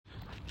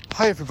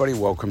Hi everybody,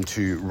 welcome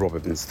to Rob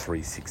Evans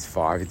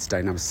 365. It's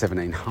day number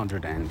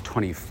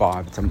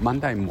 1725. It's a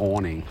Monday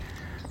morning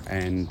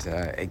and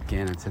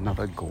again it's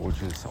another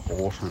gorgeous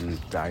autumn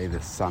day.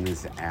 The sun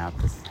is out,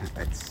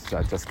 it's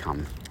just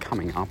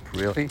coming up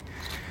really,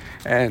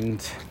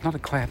 and not a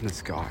cloud in the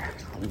sky.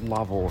 I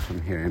love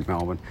autumn here in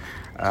Melbourne.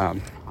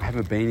 I have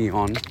a beanie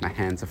on, my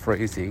hands are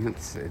freezing,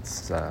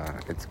 it's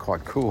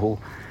quite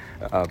cool,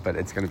 but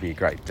it's going to be a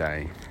great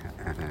day.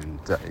 And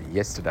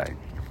yesterday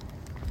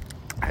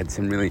I had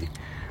some really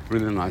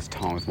nice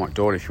time with my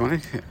daughter. If you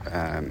want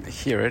to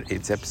hear it,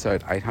 it's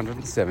episode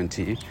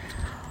 870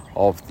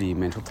 of the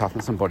Mental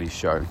Toughness and Body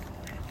Show.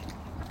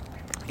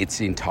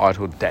 It's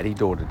entitled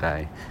Daddy-Daughter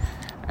Day.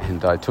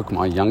 And I took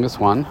my youngest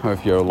one, who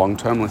if you're a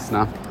long-term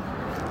listener,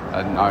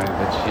 know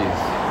that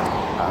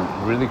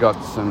she's really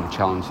got some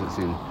challenges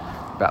in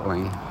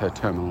battling her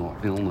terminal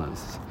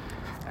illness.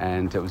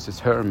 And it was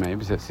just her and me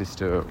because her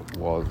sister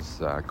was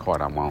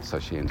quite unwell, so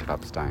she ended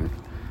up staying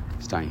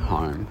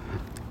home.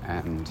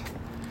 And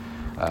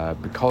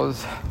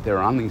because there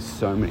are only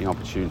so many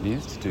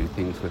opportunities to do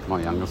things with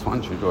my youngest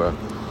one due to her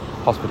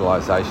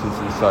hospitalisations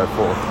and so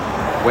forth,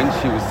 when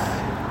she was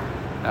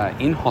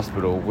in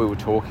hospital, we were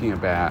talking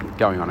about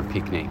going on a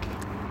picnic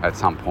at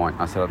some point.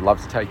 I said, I'd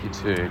love to take you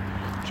to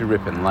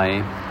Ripon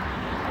Lea.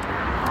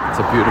 It's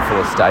a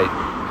beautiful estate,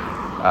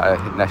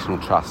 National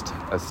Trust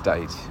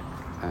estate,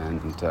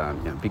 and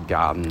big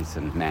gardens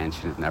and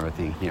mansions and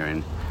everything here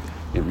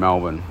in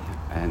Melbourne.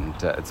 And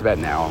it's about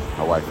an hour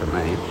away from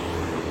me,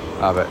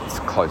 but it's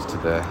close to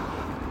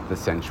the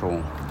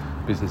central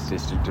business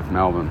district of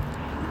Melbourne.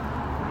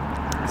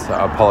 So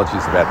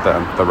apologies about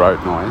the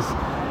road noise.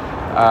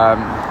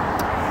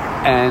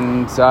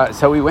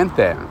 So we went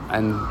there,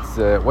 and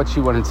what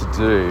she wanted to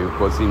do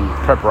was, in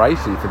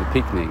preparation for the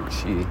picnic,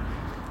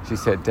 she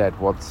said, Dad,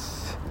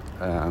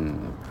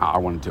 I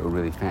want to do a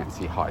really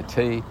fancy high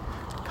tea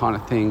kind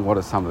of thing. What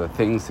are some of the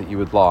things that you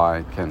would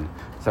like? And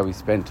so we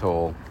spent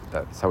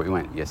so we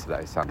went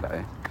yesterday,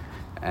 Sunday,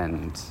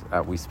 and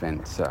we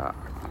spent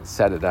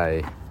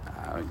Saturday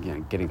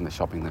getting the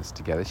shopping list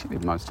together. She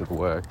did most of the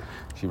work.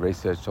 She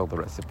researched all the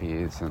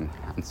recipes and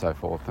so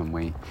forth, and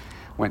we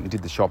went and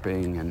did the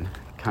shopping and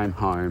came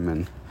home,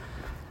 and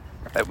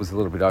it was a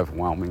little bit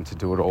overwhelming to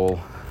do it all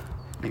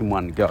in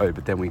one go,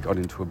 but then we got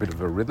into a bit of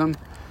a rhythm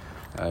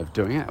of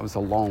doing it. It was a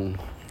long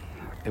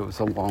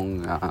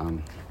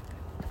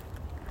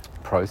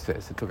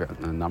process. It took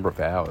a number of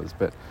hours,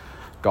 but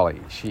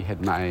golly, she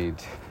had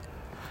made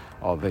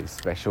these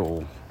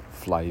special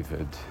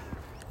flavoured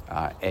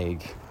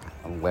egg,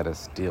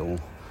 lettuce, dill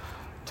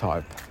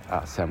type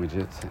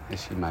sandwiches.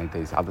 She made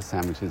these other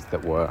sandwiches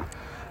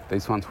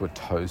these ones were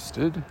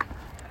toasted,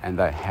 and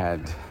they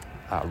had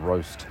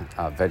roast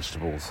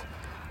vegetables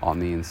on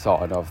the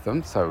inside of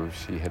them. So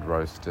she had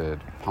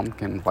roasted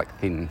pumpkin, like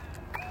thin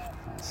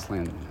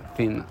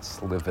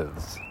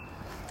slivers,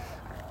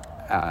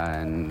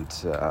 and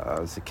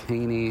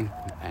zucchini,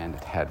 and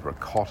it had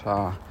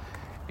ricotta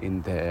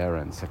in there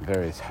and some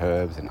various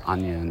herbs and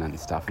onion and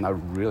stuff, and they were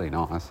really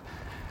nice.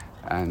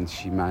 And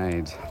she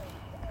made,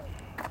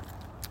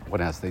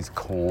 what else, these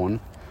corn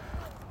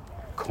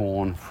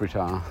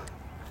fritter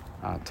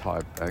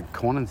type,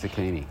 corn and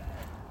zucchini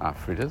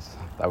fritters.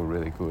 They were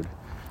really good.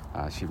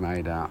 She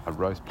made a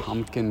roast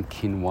pumpkin,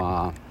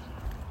 quinoa,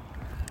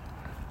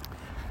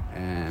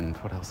 and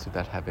what else did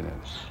that have in it?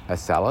 A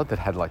salad that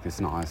had like this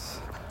nice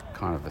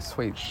kind of a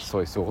sweet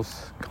soy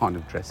sauce kind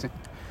of dressing.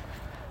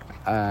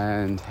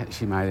 And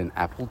she made an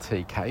apple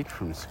tea cake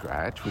from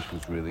scratch, which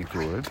was really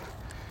good.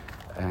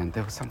 And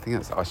there was something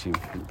else. She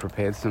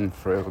prepared some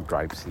forever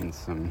grapes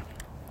and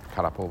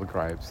cut up all the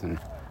grapes and,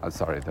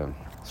 the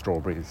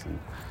strawberries, and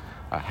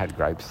had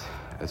grapes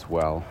as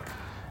well.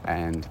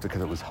 And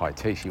because it was high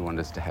tea, she wanted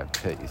us to have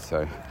tea.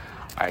 So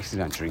I actually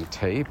don't drink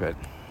tea, but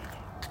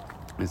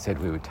I said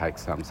we would take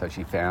some. So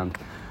she found,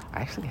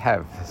 I actually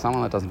have,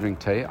 someone that doesn't drink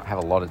tea, I have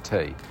a lot of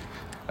tea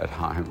at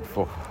home.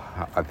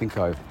 I think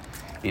I've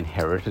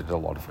inherited a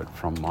lot of it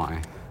from my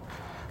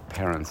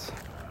parents,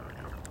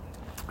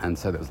 and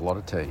so there was a lot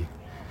of tea.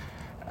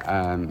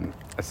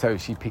 So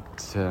she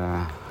picked,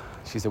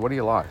 she said, what do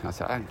you like? And I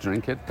said, I don't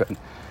drink it, but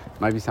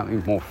maybe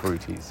something more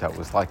fruity. So it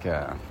was like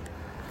I'm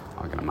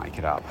going to make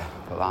it up.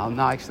 But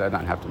no, actually I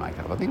don't have to make it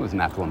up. I think it was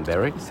an apple and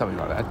berry, something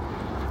like that.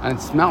 And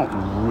it smelled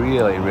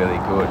really, really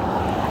good.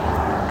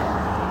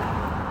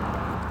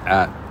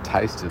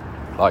 Tasted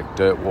like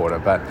dirt water,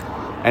 but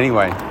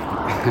anyway, I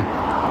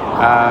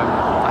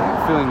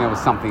have a feeling there was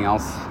something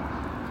else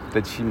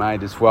that she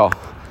made as well.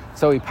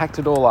 So we packed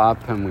it all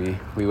up and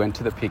we went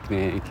to the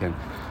picnic, and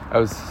it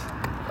was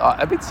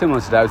a bit similar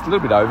today. It was a little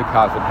bit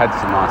overcast, but had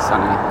some nice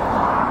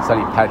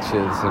sunny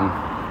patches.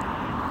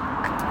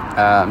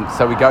 And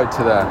so we go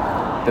to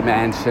the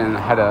mansion,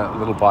 had a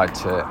little bite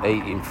to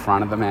eat in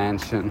front of the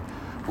mansion.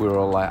 We were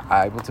all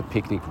able to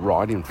picnic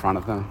right in front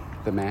of the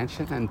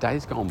mansion, and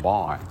days gone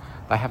by,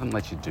 they haven't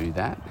let you do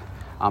that.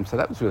 So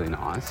that was really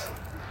nice.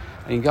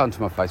 And you can go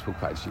onto my Facebook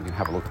page, you can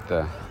have a look at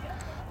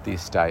the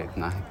estate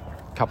and a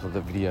couple of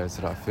the videos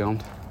that I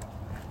filmed.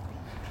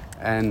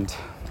 And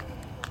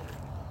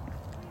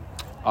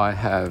I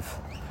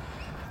have.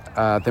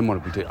 Then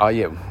what did we do? Oh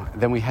yeah.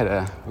 Then we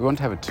wanted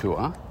to have a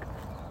tour.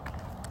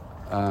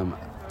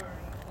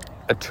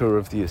 A tour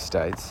of the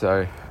estate.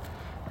 So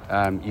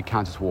you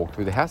can't just walk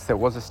through the house. There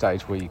was a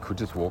stage where you could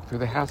just walk through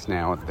the house.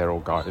 Now they're all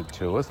guided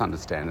tours,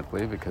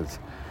 understandably, because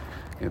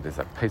there's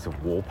a piece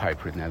of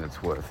wallpaper in there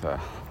that's worth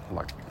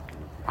like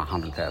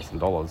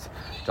 $100,000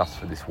 just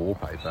for this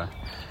wallpaper.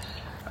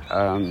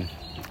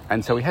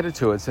 And so we had a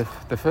tour. It's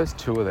the first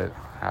tour that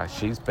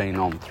she's been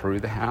on through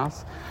the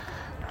house.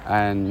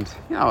 And,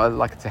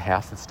 like it's a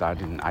house that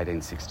started in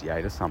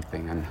 1868 or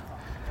something. And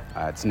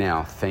it's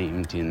now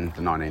themed in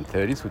the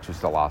 1930s, which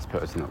was the last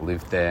person that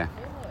lived there.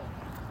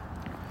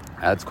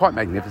 It's quite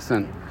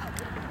magnificent.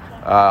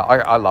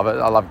 I love it.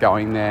 I love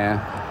going there.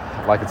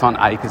 Like, it's on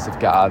acres of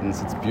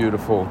gardens. It's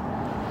beautiful.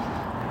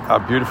 A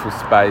beautiful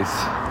space.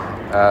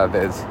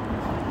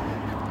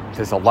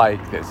 There's a lake,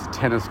 there's a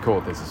tennis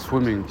court, there's a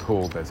swimming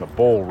pool, there's a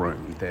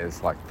ballroom,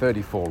 there's like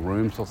 34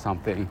 rooms or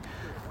something.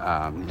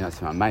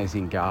 Some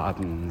amazing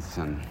gardens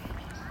and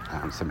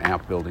some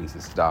outbuildings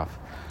and stuff.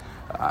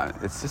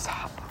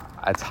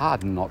 It's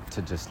hard not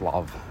to just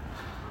love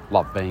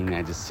being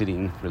there, just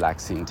sitting,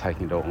 relaxing,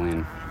 taking it all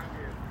in.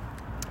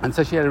 And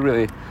so she had a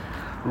really,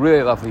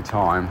 really lovely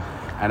time,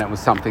 and it was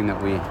something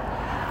that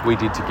we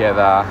did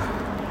together.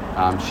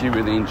 She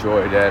really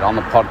enjoyed it. On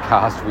the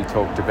podcast, we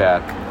talked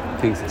about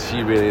things that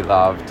she really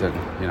loved, and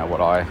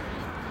what I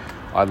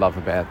love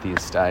about the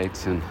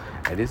estate. And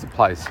it is a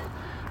place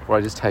where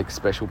I just take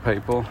special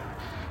people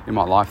in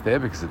my life there,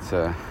 because it's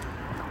I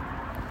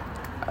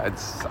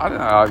don't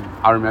know,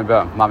 I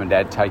remember Mum and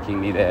Dad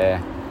taking me there,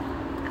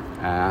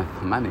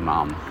 mainly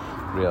Mum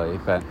really,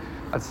 but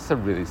it's just a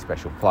really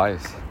special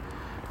place.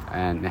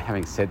 And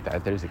having said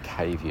that, there's a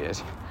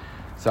caveat.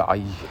 So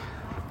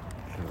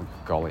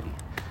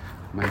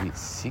maybe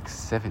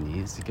 6-7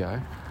 years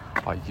ago,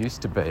 I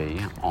used to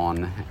be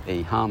on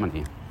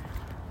eHarmony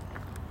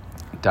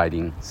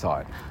dating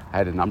site. I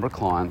had a number of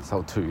clients,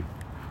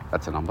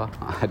 that's a number.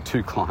 I had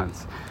 2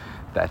 clients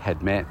that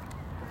had met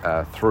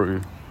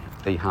through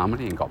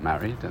eHarmony and got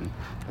married, and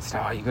I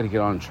said, you got to get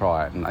on and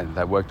try it. And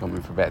they worked on me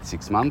for about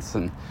 6 months,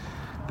 and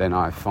then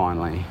I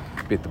finally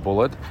bit the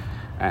bullet.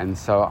 And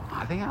so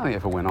I think I only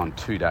ever went on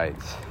 2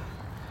 dates.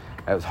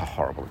 It was a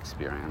horrible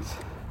experience.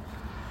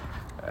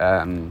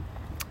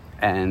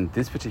 And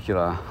this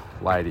particular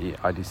lady,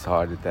 I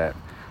decided that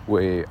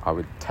I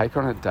would take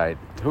her on a date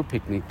to a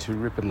picnic to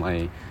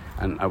Ripponlea,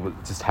 and it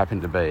would just happen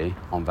to be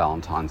on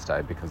Valentine's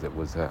Day, because that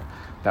was the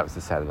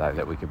Saturday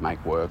that we could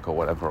make work or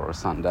whatever, or a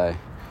Sunday.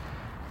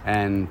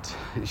 And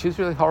she was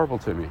really horrible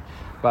to me.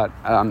 But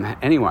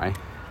anyway,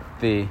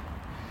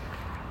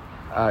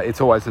 it's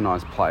always a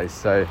nice place.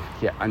 So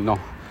yeah, I'm not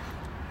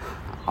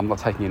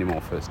taking any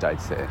more first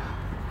dates there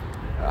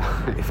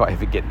if I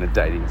ever get in the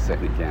dating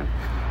scene again.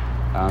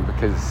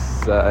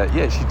 Because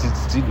she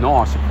just did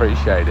not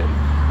appreciate it.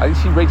 I think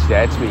she reached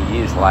out to me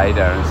years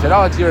later and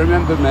said, do you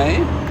remember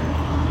me?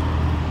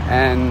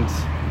 And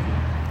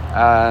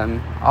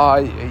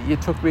you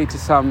took me to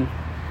some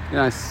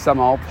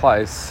old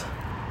place,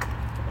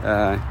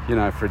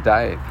 for a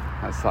date.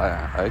 I was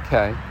like,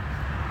 okay,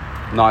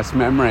 nice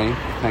memory,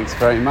 thanks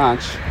very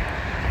much.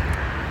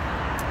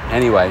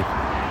 Anyway,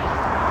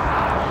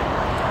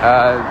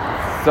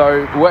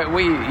 so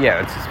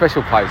it's a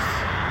special place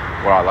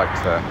where I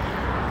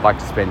like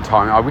to spend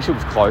time. I wish it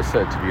was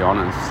closer, to be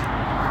honest,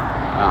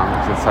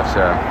 because it's such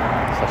a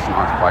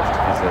nice place to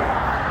visit.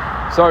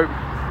 So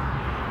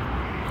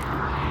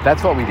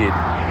that's what we did,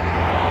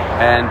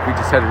 and we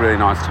just had a really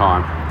nice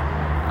time.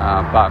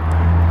 But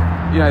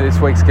this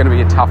week's going to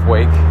be a tough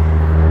week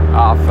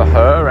for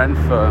her and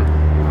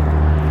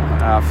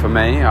for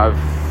me. I've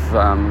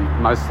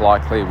most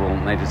likely will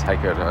need to take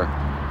her to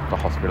the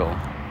hospital.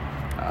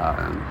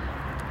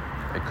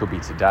 It could be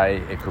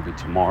today, it could be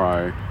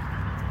tomorrow.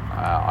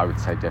 I would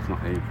say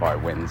definitely by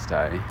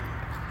Wednesday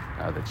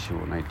that she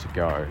will need to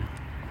go.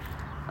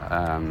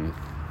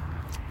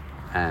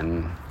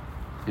 And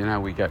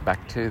we go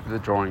back to the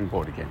drawing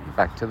board again,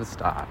 back to the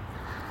start.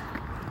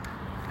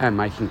 And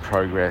making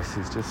progress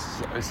is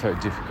just so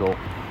difficult.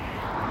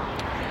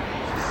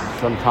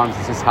 Sometimes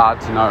it's just hard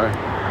to know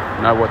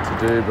what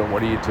to do, but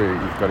what do?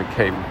 You've got to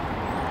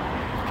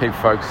keep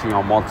focusing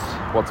on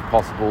what's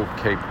possible,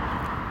 keep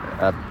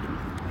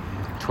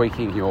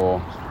tweaking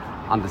your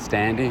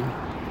understanding,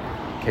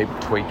 keep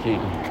tweaking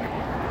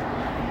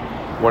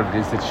what it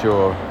is that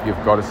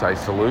you've got as a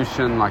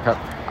solution. Like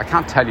I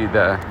can't tell you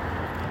the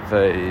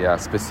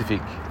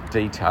specific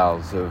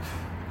details of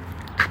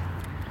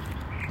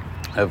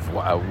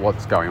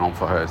what's going on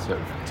for her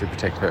to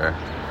protect her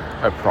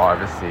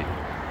privacy,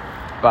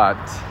 but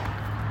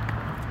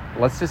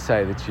let's just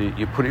say that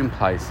you put in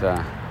place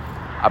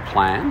a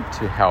plan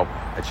to help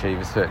achieve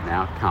a certain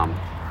outcome,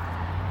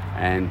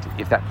 and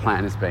if that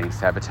plan is being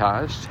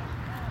sabotaged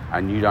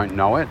and you don't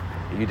know it,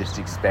 you just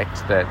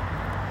expect that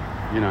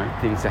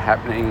things are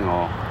happening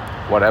or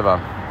whatever,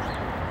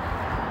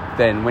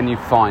 then when you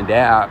find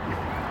out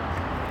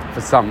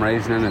for some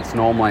reason, and it's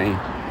normally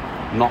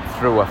not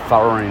through a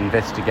thorough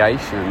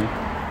investigation,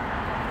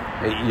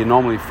 you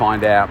normally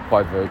find out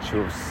by virtue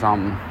of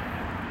some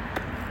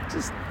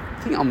just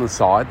thing on the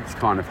side that's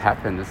kind of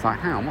happened. It's like,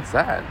 hang on, what's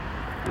that?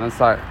 And it's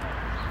like,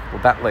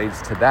 well, that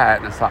leads to that.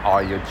 And it's like, oh,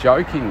 you're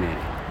joking me.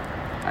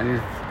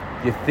 And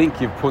you think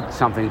you've put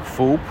something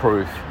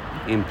foolproof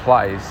in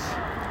place,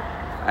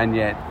 and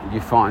yet you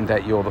find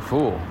that you're the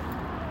fool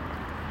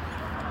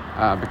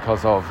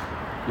because of,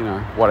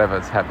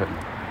 whatever's happened.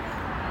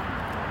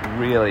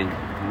 Really,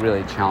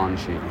 really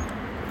challenging.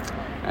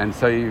 And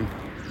so you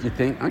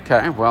think,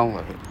 okay,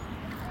 well,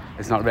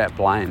 it's not about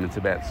blame, it's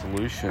about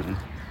solution.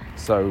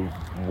 So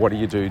what do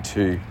you do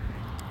to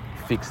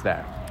fix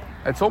that?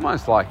 It's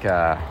almost like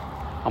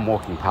I'm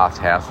walking past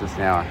houses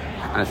now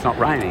and it's not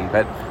raining,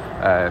 but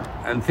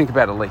and think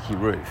about a leaky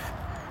roof.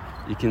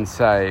 You can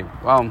say,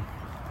 well,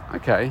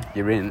 okay,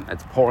 you're in,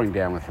 it's pouring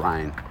down with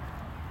rain,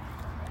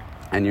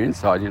 and you're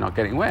inside, you're not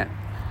getting wet.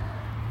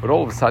 But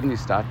all of a sudden you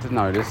start to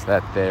notice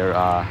that there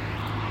are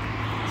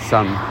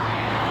some,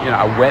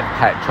 a wet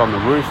patch on the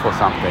roof or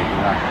something.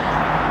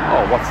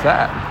 Oh, what's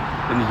that?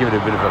 Then you give it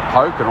a bit of a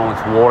poke and all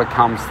this water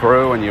comes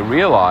through and you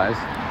realise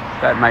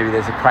that maybe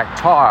there's a cracked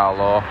tile,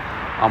 or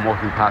I'm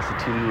walking past a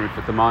tin roof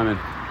at the moment.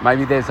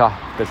 Maybe there's a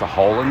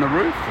hole in the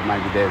roof, or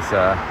maybe there's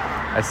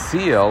a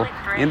seal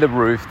in the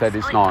roof that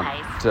is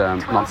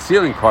not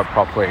sealing quite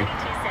properly,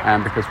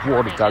 because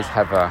water does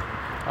have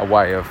a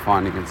way of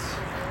finding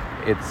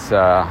its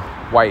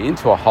way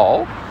into a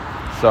hole.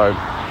 So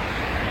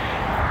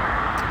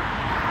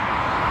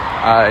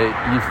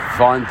you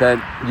find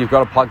that you've got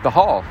to plug the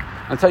hole.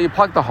 And so you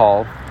plug the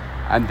hole,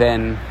 and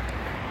then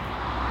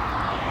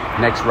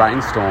next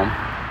rainstorm,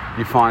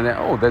 you find that,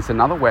 oh, there's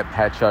another wet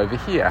patch over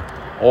here.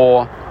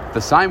 Or the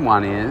same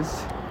one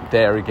is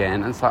there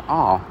again, and it's like,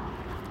 oh,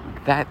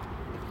 that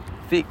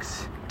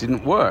fix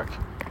didn't work.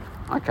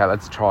 Okay,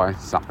 let's try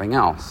something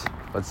else.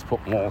 Let's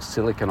put more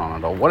silicone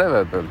on it, or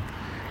whatever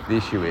the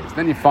issue is.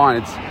 Then you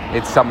find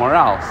it's somewhere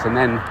else, and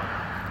then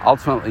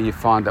ultimately you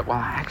find that, well,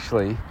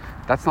 actually,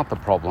 that's not the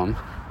problem.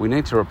 We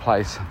need to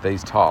replace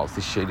these tiles,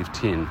 this sheet of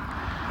tin,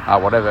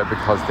 whatever,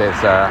 because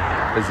there's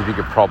a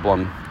bigger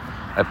problem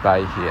at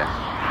bay here.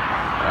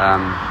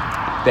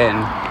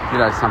 Then,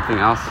 something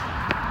else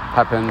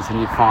happens, and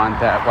you find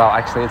that, well,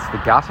 actually it's the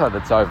gutter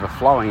that's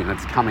overflowing and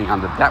it's coming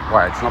under that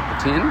way. It's not the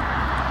tin,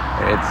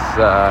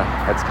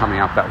 it's coming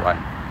up that way.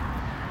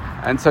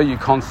 And so you're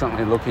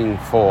constantly looking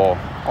for,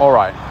 all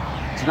right,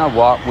 do you know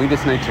what? We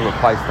just need to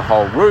replace the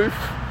whole roof,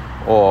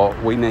 or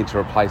we need to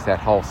replace that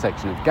whole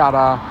section of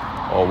gutter,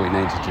 or we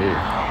need to do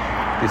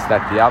this,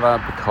 that, the other,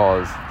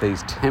 because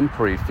these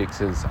temporary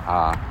fixes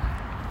are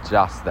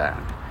just that,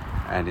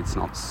 and it's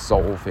not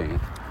solving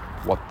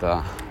what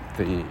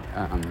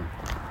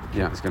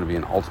it's going to be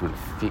an ultimate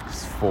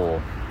fix for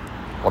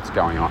what's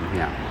going on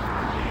here.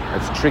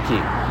 It's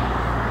tricky.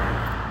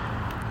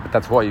 But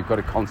that's why you've got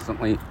to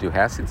constantly do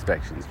house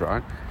inspections,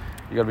 right?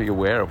 You've got to be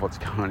aware of what's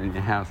going on in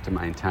your house to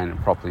maintain it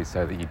properly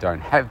so that you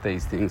don't have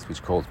these things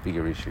which cause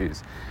bigger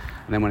issues.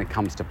 And then when it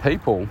comes to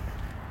people,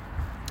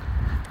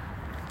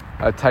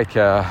 take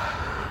a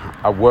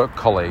work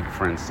colleague,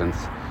 for instance.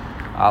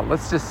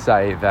 Let's just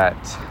say that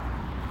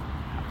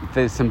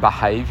there's some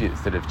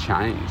behaviours that have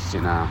changed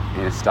in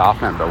a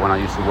staff member. When I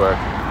used to work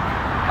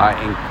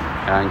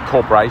in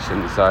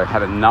corporations, I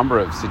had a number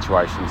of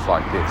situations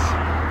like this.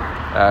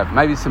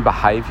 Maybe some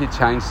behaviour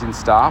changed in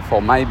staff,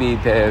 or maybe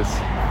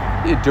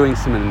you're doing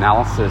some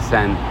analysis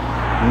and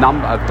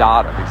number of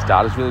data, because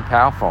data is really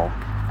powerful,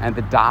 and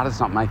the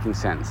data's not making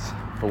sense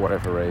for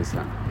whatever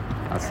reason.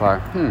 It's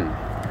like,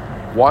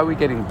 why are we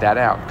getting that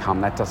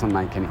outcome? That doesn't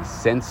make any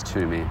sense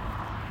to me.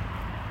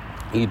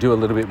 You do a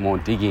little bit more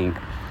digging,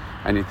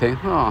 and you think,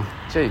 oh,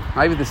 gee,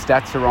 maybe the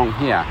stats are wrong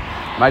here.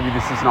 Maybe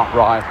this is not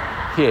right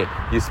here.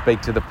 You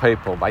speak to the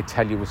people, they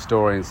tell you a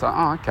story, and say,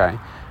 oh, okay,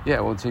 yeah,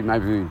 well, gee,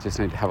 maybe we just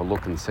need to have a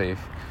look and see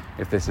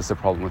if there's just a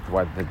problem with the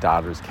way that the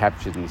data is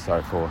captured and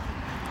so forth.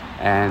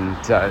 And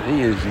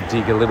you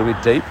dig a little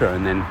bit deeper,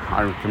 and then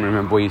I can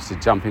remember we used to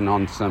jump in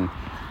on some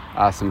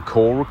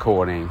call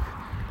recording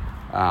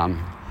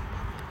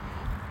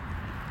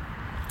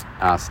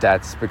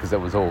stats, because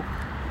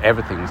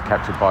everything was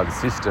captured by the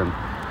system.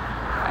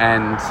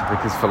 And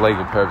because for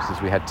legal purposes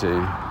we had to,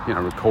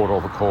 record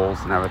all the calls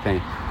and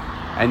everything.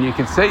 And you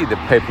can see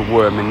that people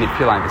were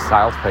manipulating, the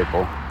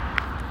salespeople,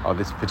 or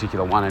this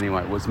particular one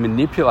anyway, was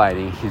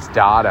manipulating his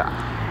data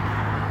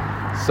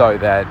so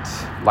that,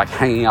 like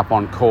hanging up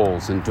on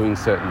calls and doing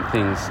certain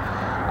things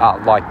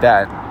like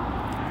that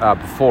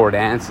before it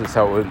answers.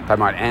 So they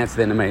might answer,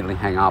 then immediately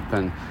hang up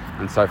and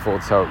so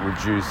forth. So it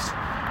reduced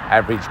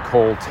average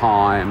call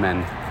time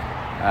and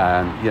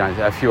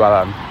a few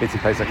other bits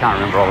and pieces. I can't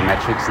remember all the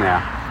metrics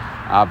now.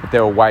 But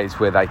there were ways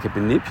where they could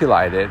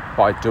manipulate it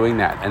by doing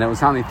that. And it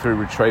was only through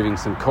retrieving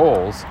some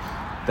calls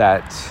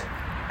that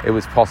it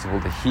was possible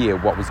to hear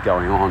what was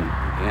going on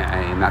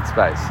in that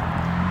space.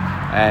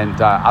 And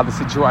other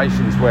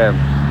situations where,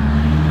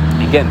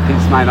 again,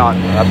 things may not,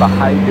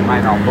 behaviour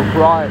may not look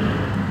right,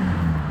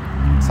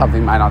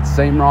 something may not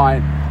seem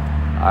right.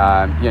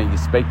 You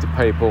speak to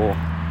people,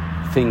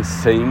 things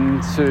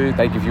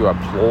they give you a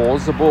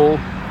plausible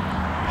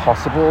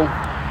possible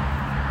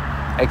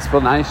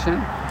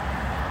explanation,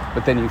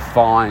 but then you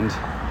find,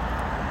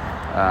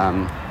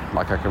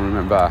 like I can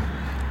remember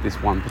this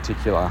one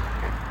particular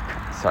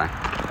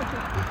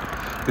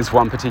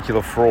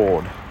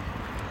fraud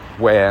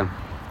where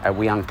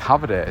we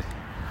uncovered it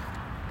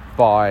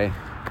by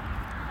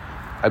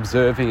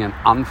observing an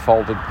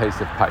unfolded piece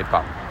of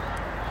paper.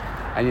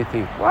 And you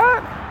think,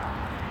 what?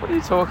 What are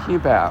you talking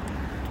about?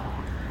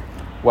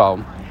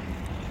 Well,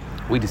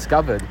 we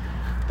discovered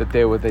that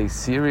there were these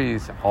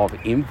series of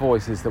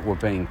invoices that were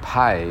being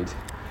paid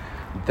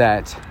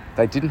that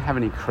they didn't have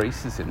any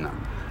creases in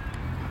them.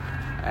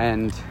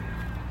 And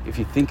if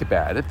you think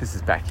about it, this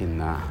is back in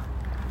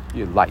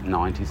late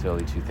 90s,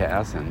 early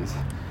 2000s,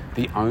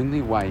 the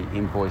only way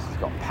invoices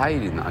got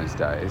paid in those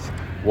days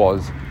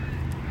was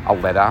a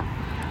letter.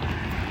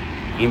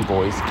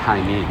 Invoice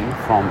came in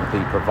from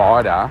the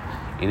provider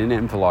in an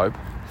envelope,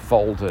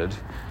 folded,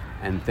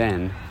 and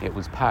then it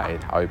was paid,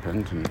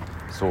 opened and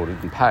sorted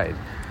and paid.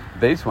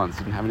 These ones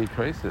didn't have any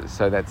creases,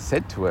 so that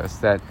said to us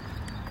that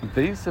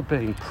these are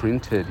being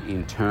printed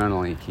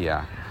internally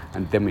here,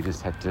 and then we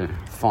just had to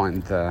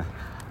find the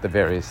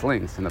various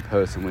links, and the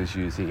person was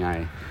using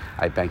a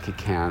bank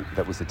account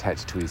that was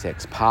attached to his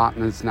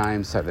ex-partner's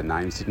name, so the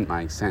names didn't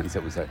make sense.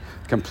 It was a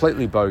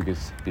completely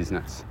bogus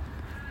business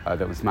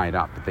that was made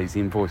up, but these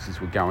invoices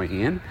were going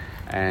in,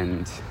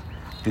 and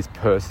this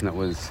person that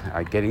was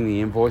getting the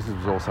invoices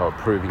was also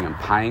approving and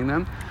paying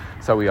them.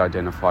 So we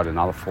identified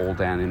another fall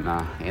down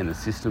in the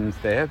systems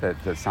there, that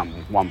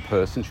one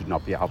person should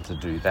not be able to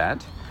do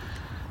that.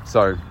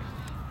 So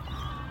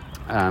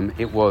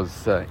it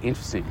was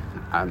interesting.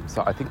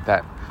 So I think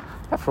that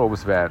fraud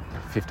was about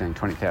 $15,000,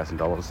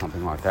 $20,000,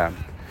 something like that.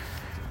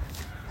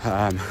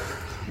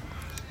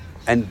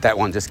 And that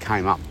one just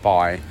came up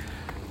by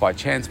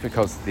chance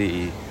because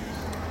the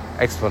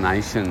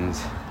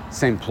explanations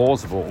seemed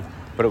plausible,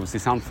 but it was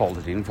this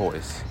unfolded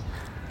invoice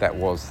that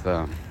was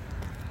the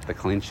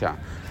clincher.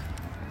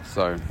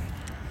 So,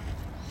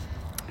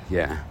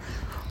 yeah,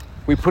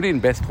 we put in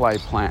best laid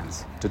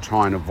plans to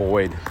try and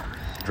avoid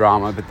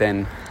drama, but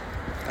then,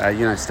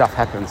 stuff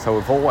happens. So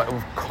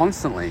we've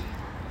constantly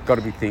got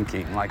to be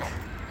thinking, like,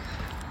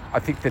 I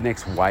think the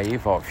next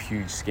wave of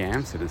huge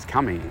scams that is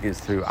coming is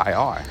through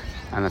AI,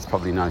 and that's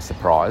probably no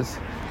surprise.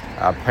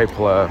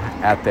 People are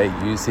out there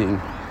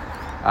using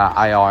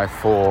AI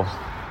for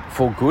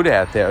good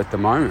out there at the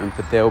moment,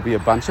 but there will be a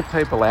bunch of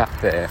people out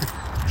there,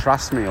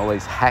 trust me, all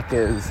these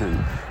hackers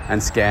and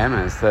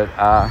scammers that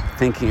are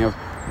thinking of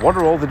what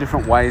are all the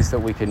different ways that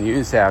we can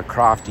use our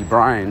crafty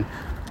brain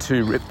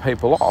to rip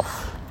people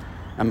off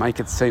and make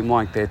it seem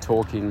like they're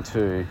talking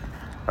to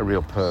a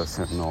real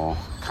person, or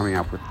coming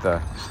up with the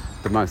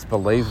most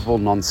believable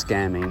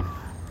non-scamming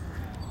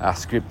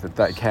script that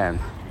they can.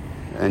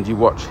 And you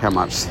watch how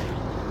much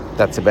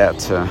that's about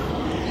to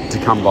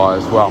come by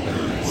as well.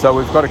 So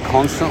we've got to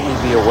constantly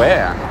be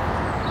aware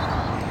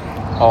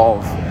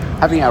of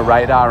having our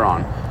radar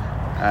on.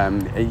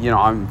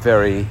 I'm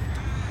very,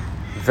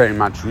 very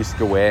much risk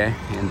aware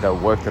in the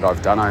work that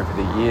I've done over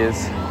the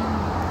years,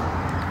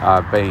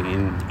 being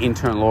in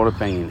internal audit,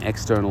 being in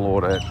external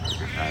audit,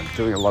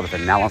 doing a lot of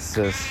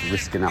analysis,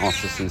 risk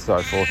analysis and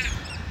so forth.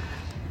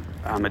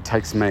 It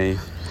takes me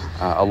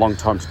a long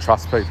time to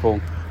trust people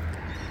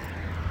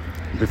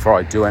before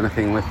I do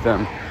anything with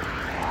them.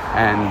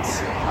 And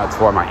that's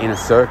why my inner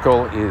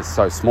circle is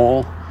so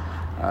small,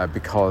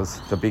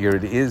 because the bigger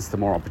it is, the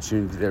more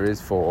opportunity there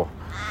is for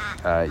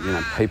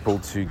people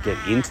to get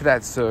into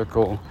that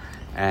circle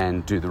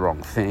and do the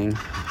wrong thing,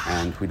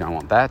 and we don't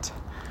want that.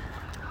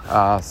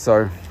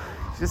 So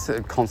just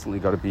constantly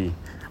got to be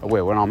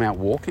aware when I'm out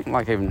walking,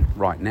 like even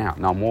right now.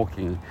 Now I'm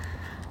walking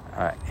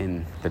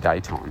in the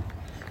daytime,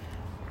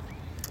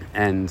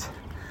 and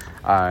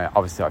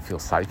obviously I feel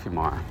safe in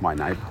my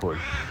neighbourhood.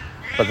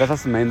 But that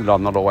doesn't mean that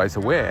I'm not always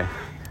aware.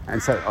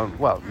 And so,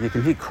 you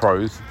can hear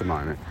crows at the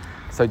moment.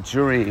 So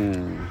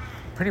during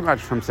pretty much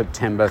from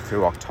September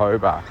through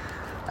October,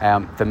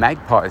 the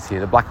magpies here,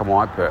 the black and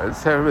white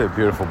birds, they're a really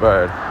beautiful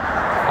bird,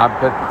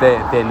 but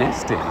they're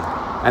nesting,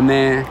 and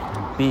they're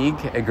big,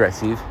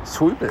 aggressive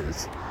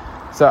swoopers.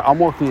 So I'm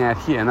walking out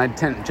here, and they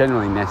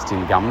generally nest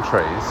in gum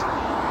trees.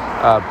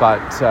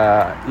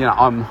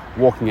 I'm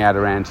walking out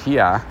around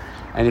here,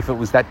 and if it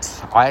was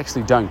that, I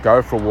actually don't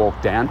go for a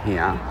walk down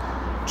here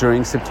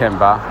during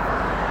September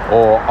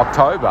or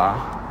October,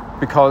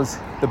 because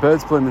the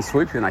birds bloom and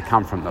swoop you, and they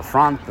come from the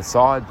front, the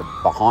side, the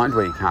behind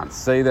where you can't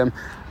see them.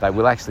 They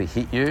will actually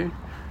hit you,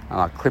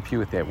 clip you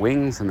with their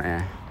wings and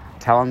their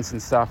talons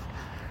and stuff.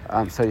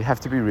 So you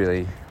have to be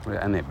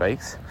and their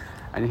beaks,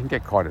 and you can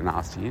get quite a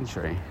nasty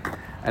injury.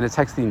 And it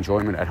takes the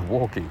enjoyment out of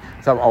walking.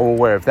 So I'm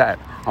aware of that.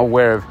 I'm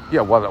aware of,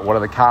 what are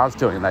the cars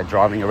doing? Are they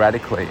driving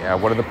erratically?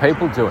 What are the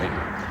people doing?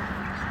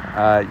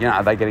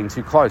 Are they getting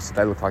too close? Do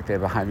they look like they're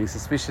behaving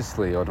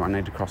suspiciously, or do I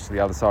need to cross to the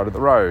other side of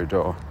the road,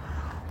 or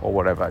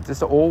whatever?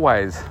 Just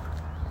always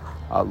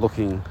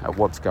looking at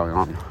what's going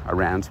on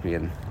around me,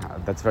 and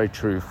that's very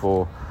true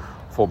for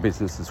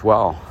business as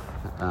well.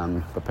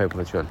 The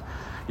people that you're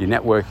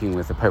networking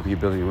with, the people you're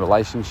building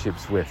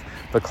relationships with,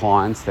 the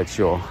clients that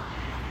you're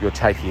you're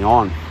taking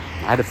on.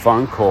 I had a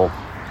phone call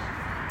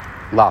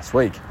last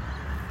week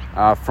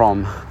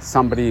from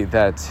somebody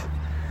that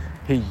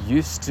he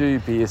used to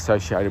be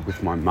associated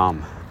with my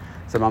mum.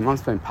 So my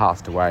mum's been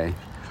passed away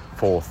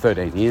for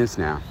 13 years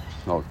now,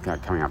 well,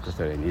 coming up to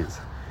 13 years.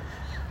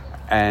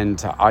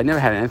 And I never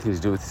had anything to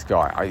do with this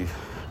guy.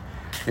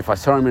 If I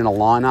saw him in a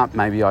lineup,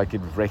 maybe I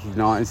could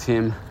recognise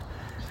him,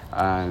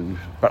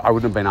 but I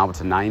wouldn't have been able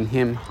to name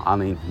him. I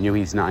only knew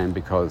his name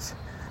because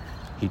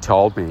he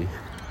told me.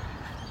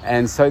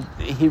 And so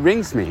he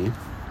rings me,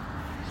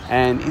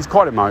 and he's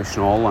quite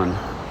emotional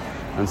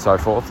and so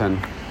forth, and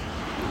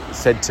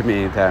said to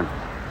me that,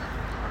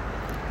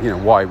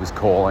 why he was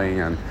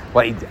calling, and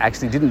well, he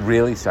actually didn't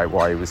really say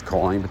why he was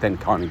calling, but then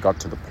kind of got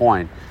to the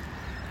point.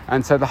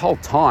 And so the whole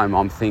time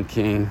I'm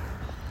thinking,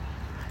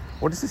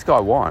 what does this guy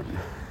want?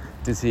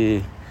 Is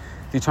he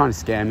trying to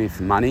scam me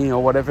for money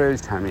or whatever? He's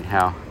telling me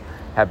how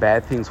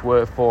bad things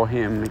were for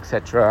him,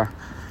 etc.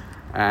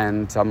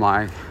 And I'm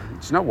like,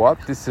 do you know what?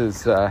 This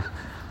is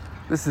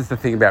the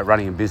thing about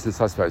running a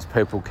business. I suppose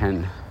people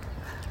can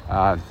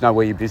know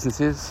where your business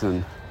is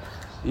and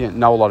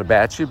know a lot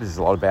about you, because there's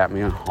a lot about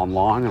me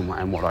online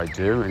and what I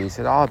do. And he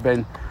said, I've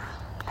been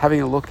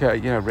having a look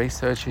at,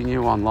 researching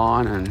you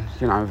online, and,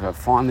 I've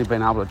finally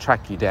been able to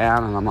track you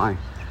down. And I'm like,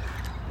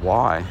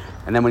 why?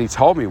 And then when he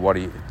told me why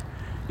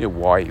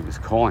he was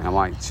calling, I'm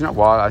like, do you know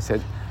what? I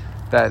said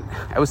that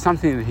it was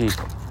something that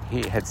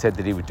he had said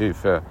that he would do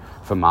for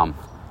mum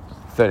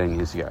 13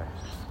 years ago.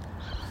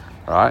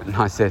 All right? And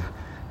I said,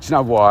 do you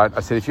know what? I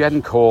said, if you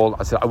hadn't called,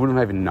 I said, I wouldn't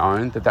have even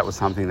known that was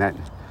something that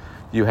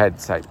you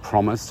had, say,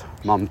 promised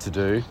mum to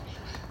do.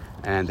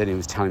 And then he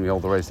was telling me all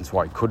the reasons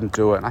why he couldn't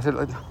do it. And I said,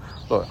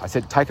 look, I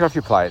said, take it off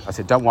your plate. I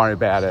said, don't worry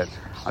about it.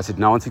 I said,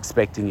 no one's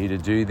expecting you to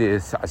do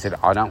this. I said,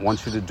 I don't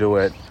want you to do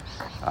it.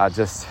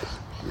 Just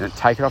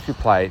take it off your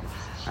plate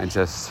and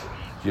just,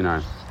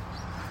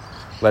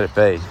 let it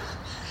be.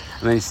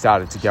 And then he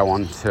started to go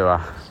on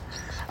to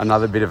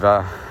another bit of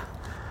a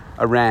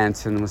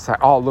rant and was say,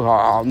 oh, look,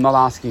 I'm not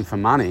asking for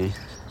money.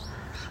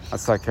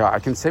 It's like, I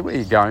can see where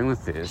you're going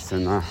with this.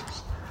 And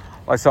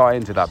so I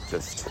ended up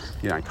just,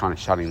 kind of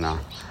shutting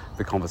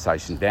the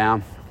conversation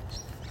down.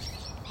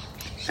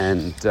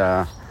 And,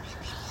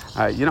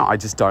 I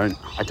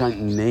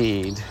don't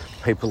need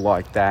people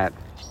like that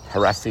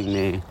harassing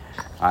me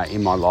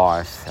in my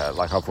life.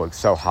 I've worked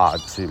so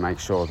hard to make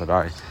sure that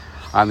I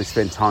only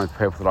spend time with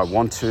people that I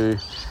want to.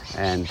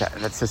 And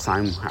that's the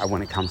same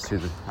when it comes to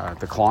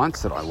the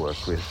clients that I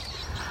work with.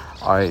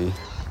 I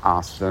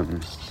ask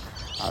them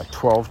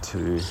 12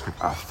 to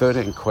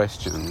 13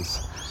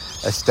 questions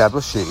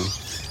establishing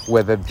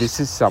whether this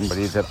is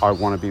somebody that I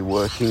want to be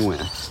working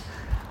with,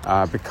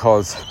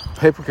 because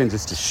people can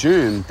just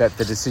assume that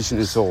the decision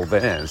is all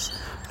theirs,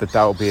 that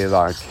they'll be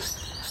like,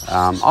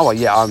 I'm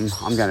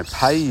going to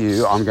pay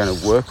you, I'm going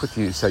to work with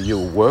you, so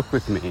you'll work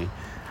with me.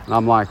 And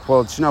I'm like,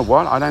 well, do you know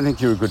what? I don't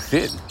think you're a good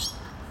fit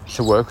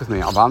to work with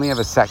me. I've only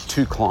ever sacked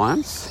 2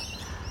 clients.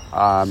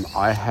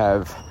 I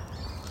have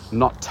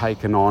not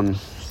taken on,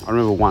 I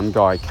remember one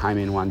guy came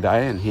in one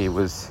day and he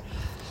was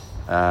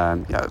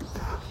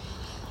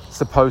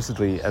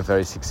supposedly a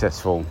very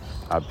successful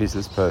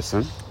business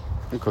person.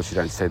 Of course, you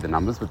don't see the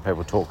numbers, but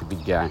people talk a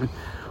big game.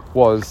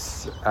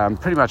 Was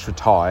pretty much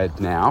retired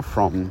now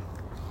from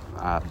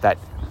that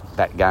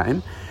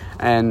game,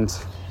 and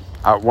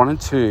wanted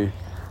to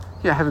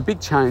have a big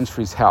change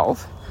for his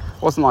health.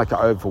 Wasn't like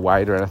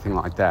overweight or anything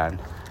like that,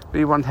 but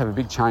he wanted to have a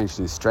big change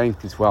in his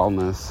strength, his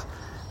wellness,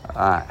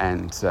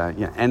 and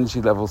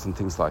energy levels and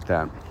things like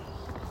that.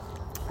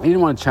 He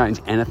didn't want to change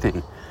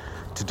anything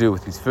to do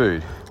with his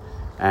food,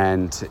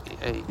 and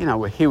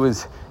he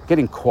was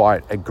getting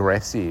quite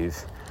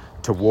aggressive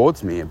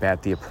towards me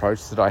about the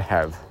approach that I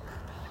have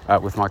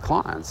with my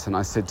clients. And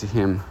I said to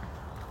him,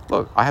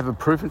 look, I have a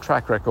proven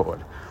track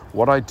record.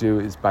 What I do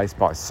is based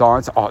by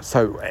science.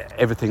 So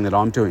everything that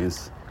I'm doing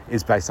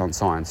is based on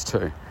science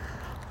too.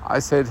 I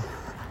said,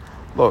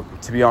 look,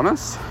 to be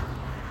honest,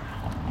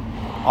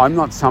 I'm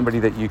not somebody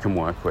that you can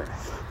work with.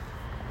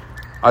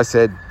 I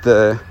said,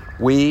 you're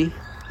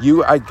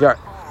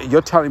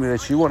telling me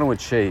that you want to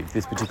achieve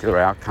this particular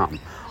outcome.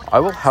 I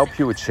will help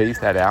you achieve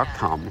that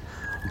outcome,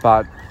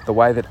 but the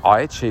way that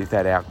I achieve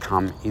that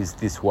outcome is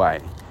this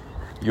way.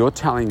 You're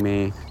telling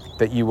me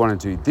that you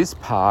want to do this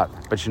part,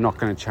 but you're not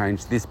going to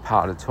change this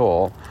part at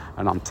all.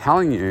 And I'm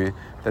telling you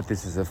that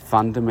this is a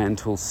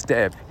fundamental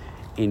step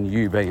in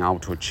you being able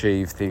to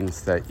achieve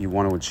things that you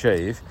want to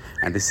achieve.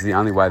 And this is the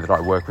only way that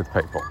I work with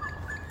people.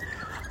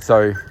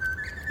 So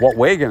what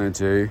we're going to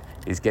do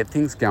is get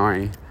things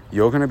going.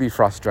 You're going to be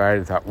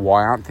frustrated that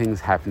why aren't things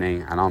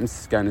happening? And I'm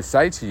going to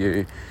say to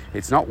you,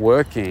 it's not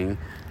working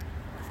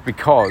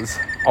because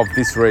of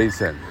this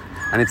reason.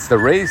 And it's the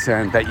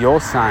reason that you're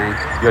saying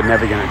you're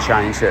never going to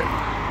change it.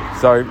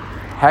 So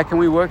how can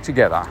we work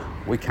together?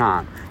 We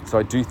can't. So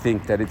I do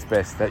think that it's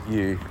best that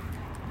you,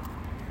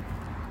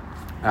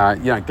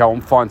 go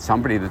and find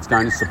somebody that's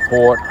going to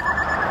support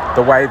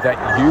the way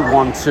that you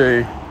want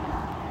to,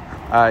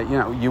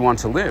 you want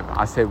to live.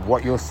 I said,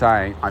 what you're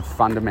saying, I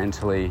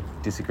fundamentally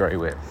disagree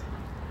with.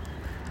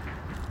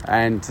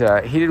 And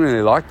he didn't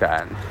really like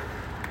that.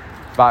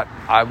 But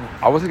I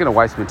wasn't going to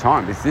waste my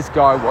time because this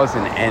guy was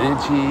an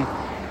energy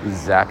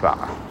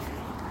zapper.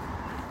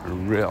 A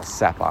real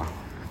sapper,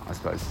 I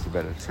suppose is a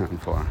better term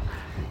for it.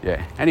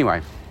 Yeah,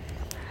 anyway,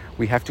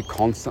 we have to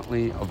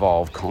constantly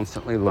evolve,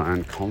 constantly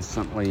learn,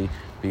 constantly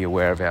be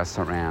aware of our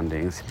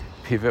surroundings,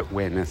 pivot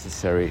where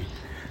necessary,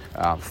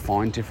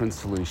 find different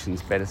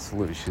solutions, better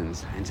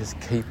solutions, and just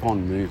keep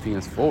on moving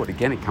us forward.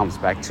 Again, it comes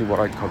back to what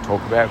I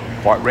talk about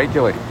quite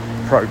regularly,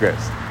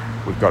 progress.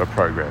 We've got to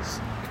progress.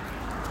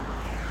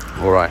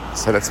 All right,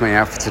 so that's me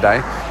out for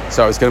today.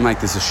 So I was going to make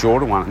this a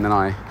shorter one, and then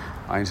I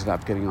ended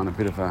up getting on a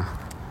bit of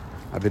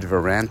a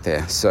rant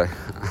there. So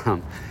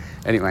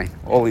anyway,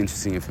 all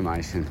interesting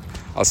information.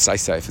 I'll stay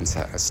safe and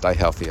stay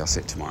healthy. I'll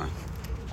see you tomorrow.